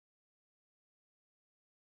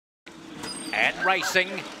And racing,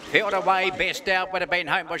 field away, best out would have been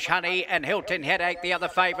Homebush Honey and Hilton Headache, the other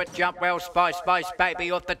favourite. Jump Well, Spice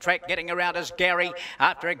Baby off the track, getting around as Gary.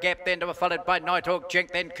 After a gap, then they were followed by Nighthawk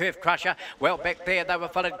Jink, then Curve Crusher. Well back there, they were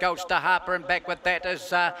followed Gold Star Harper, and back with that is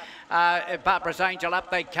Barbara's Angel.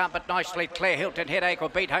 Up they come, but nicely clear. Hilton Headache will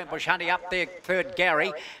beat Homebush Honey up there, third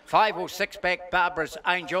Gary. 5 or 6 back, Barbara's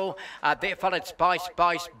Angel. There followed Spice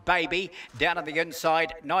Baby. Down on the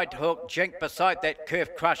inside, Nighthawk Jink beside that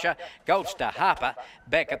Curve Crusher. Gold Star Harper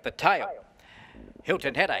back at the tail.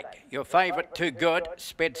 Hilton Headache, your favourite, Too Good,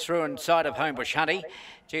 sped through inside of Homebush Honey.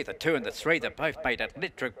 Gee, the 2 and the 3, they both made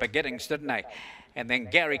electric beginnings, didn't they? And then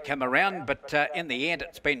Gary come around, but in the end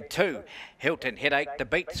it's been 2. Hilton Headache to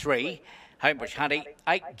beat 3. Homebush Honey,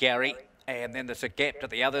 8 Gary, and then there's a gap to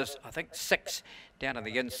the others. I think 6 down on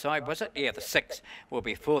the inside, was it? Yeah, the 6 will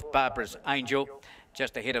be 4th Barbara's Angel,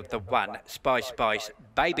 just ahead of the 1 Spice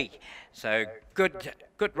Baby. So good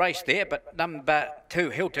race there, but number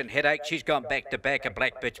 2 Hilton Headache, she's gone back to back. A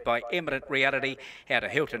black bitch by Eminent Reality out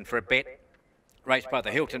of Hilton for a bet. Raced by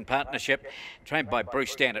the Hilton Partnership, trained by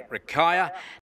Bruce Stan at Rikaya.